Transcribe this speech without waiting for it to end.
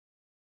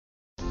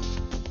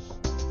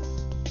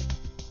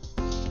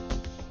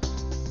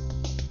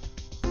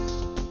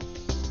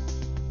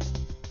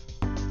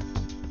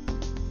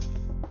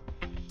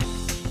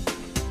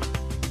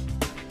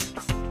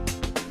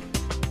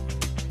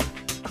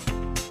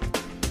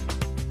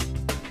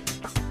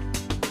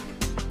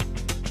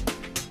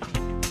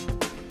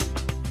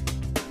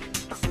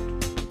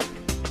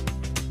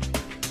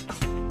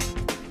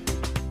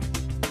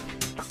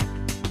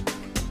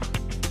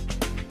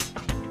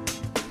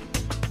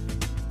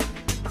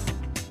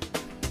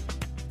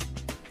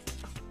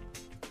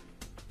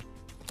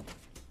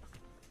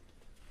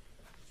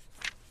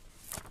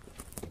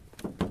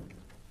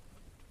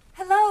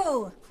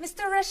Hello,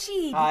 Mr.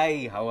 Rashid.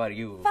 Hi, how are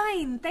you?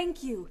 Fine,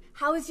 thank you.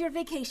 How was your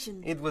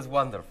vacation? It was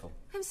wonderful.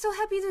 I'm so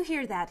happy to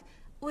hear that.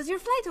 Was your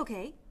flight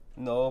okay?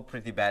 No,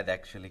 pretty bad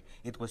actually.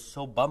 It was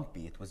so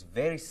bumpy. It was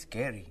very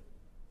scary.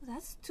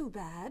 That's too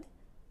bad.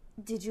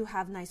 Did you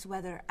have nice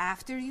weather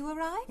after you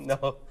arrived?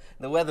 No,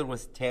 the weather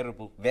was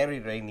terrible,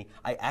 very rainy.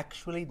 I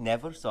actually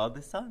never saw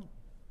the sun.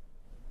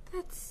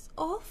 That's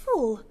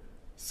awful.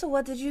 So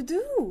what did you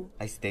do?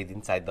 I stayed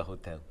inside the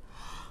hotel.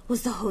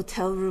 Was the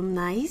hotel room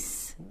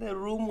nice? The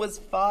room was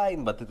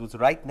fine, but it was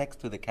right next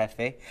to the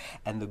cafe,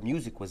 and the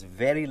music was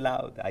very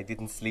loud. I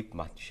didn't sleep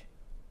much.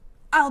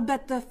 I'll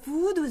bet the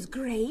food was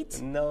great.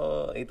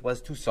 No, it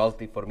was too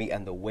salty for me,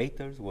 and the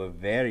waiters were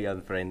very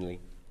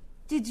unfriendly.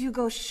 Did you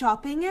go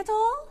shopping at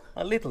all?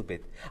 A little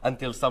bit,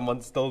 until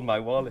someone stole my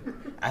wallet.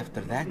 After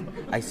that,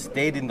 I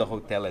stayed in the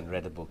hotel and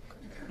read a book.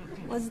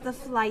 Was the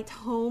flight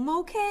home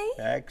okay?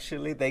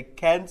 Actually, they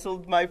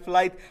canceled my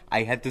flight.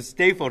 I had to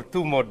stay for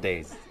 2 more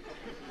days.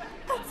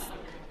 That's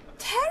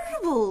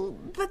terrible.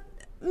 But,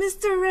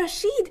 Mr.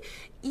 Rashid,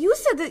 you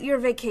said that your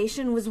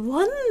vacation was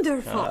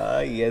wonderful.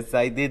 Yes,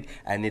 I did.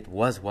 And it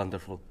was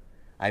wonderful.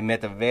 I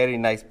met a very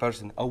nice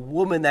person, a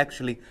woman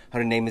actually.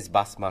 Her name is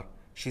Basmar.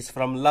 She's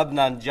from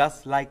Lebanon,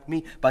 just like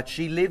me, but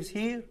she lives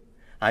here.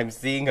 I'm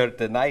seeing her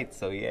tonight,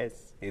 so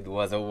yes, it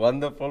was a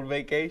wonderful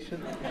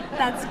vacation.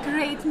 That's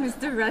great,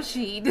 Mr.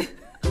 Rashid.